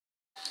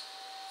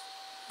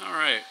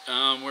Alright,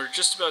 we're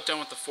just about done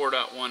with the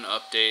 4.1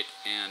 update,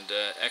 and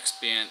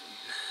Xbient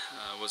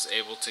was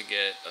able to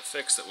get a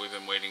fix that we've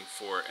been waiting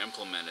for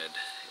implemented.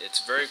 It's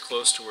very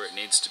close to where it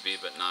needs to be,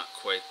 but not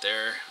quite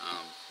there.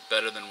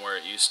 Better than where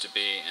it used to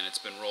be, and it's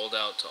been rolled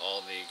out to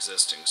all the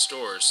existing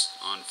stores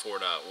on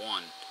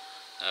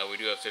 4.1. We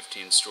do have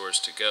 15 stores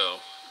to go.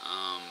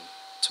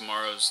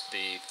 Tomorrow's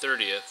the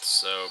 30th,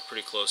 so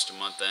pretty close to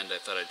month end. I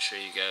thought I'd show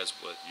you guys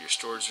what your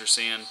stores are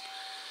seeing,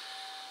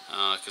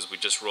 because we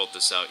just rolled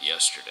this out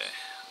yesterday.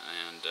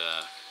 And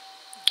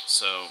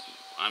so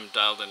I'm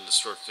dialed into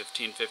store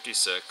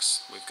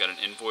 1556. We've got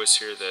an invoice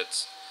here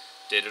that's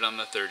dated on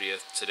the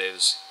 30th.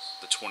 Today's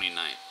the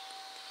 29th.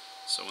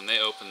 So when they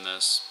open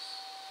this,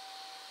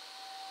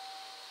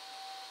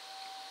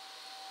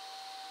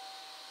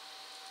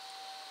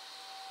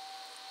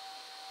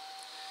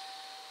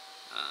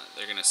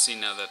 they're going to see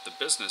now that the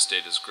business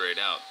date is grayed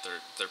out.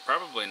 They're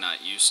probably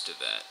not used to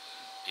that.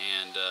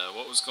 And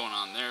what was going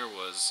on there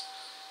was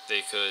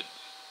they could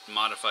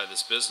modify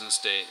this business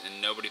date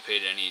and nobody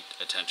paid any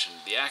attention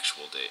to the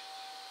actual date.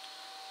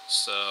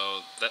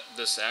 So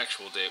this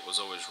actual date was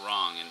always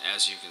wrong, and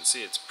as you can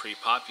see, it's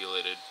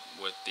pre-populated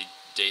with the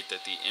date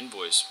that the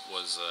invoice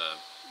was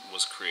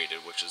created,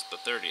 which is the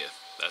 30th.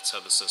 That's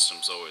how the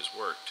system's always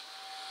worked.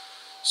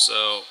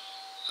 So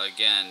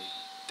again,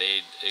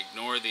 they'd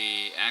ignore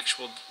the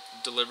actual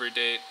delivery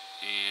date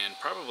and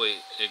probably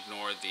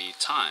ignore the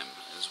time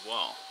as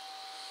well.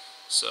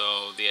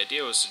 So the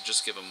idea was to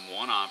just give them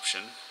one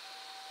option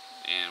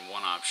and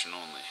one option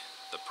only.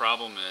 The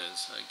problem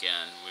is,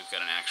 again, we've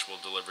got an actual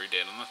delivery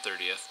date on the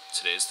 30th,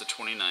 today's the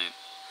 29th,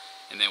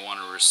 and they want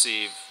to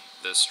receive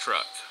this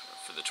truck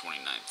for the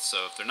 29th.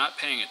 So if they're not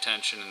paying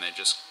attention and they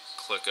just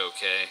click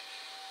OK,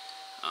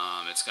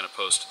 it's going to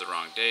post to the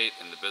wrong date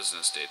and the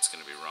business date's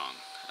going to be wrong.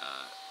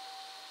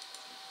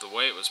 The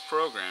way it was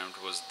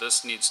programmed was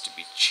this needs to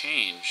be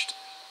changed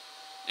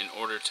in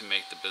order to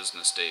make the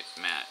business date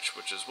match,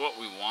 which is what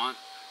we want.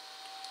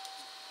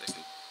 They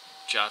can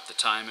jot the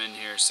time in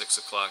here, 6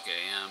 o'clock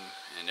a.m.,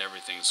 and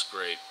everything's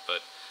great.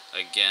 But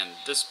again,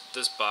 this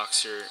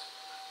box here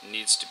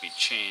needs to be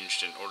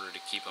changed in order to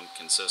keep them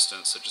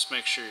consistent. So just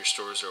make sure your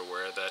stores are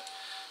aware that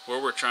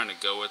where we're trying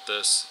to go with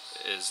this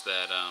is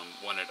that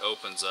when it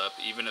opens up,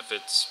 even if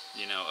it's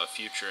a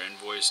future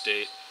invoice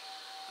date,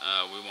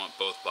 we want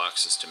both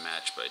boxes to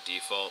match by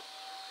default.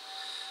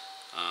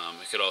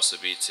 It could also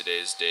be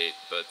today's date,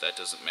 but that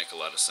doesn't make a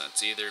lot of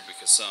sense either,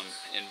 because some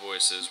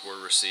invoices were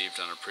received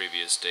on a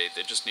previous date.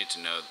 They just need to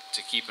know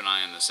to keep an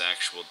eye on this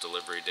actual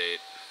delivery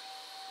date.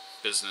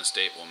 Business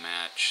date will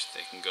match.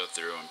 They can go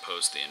through and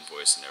post the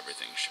invoice and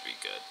everything should be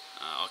good.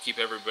 I'll keep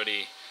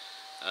everybody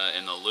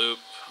in the loop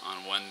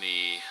on when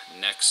the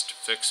next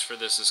fix for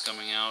this is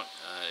coming out.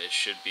 It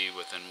should be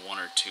within 1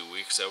 or 2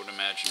 weeks, I would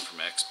imagine, from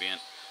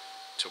Xbient,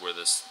 to where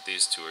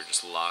these two are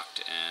just locked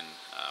in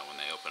when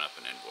they open up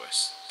an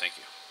invoice. Thank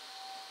you.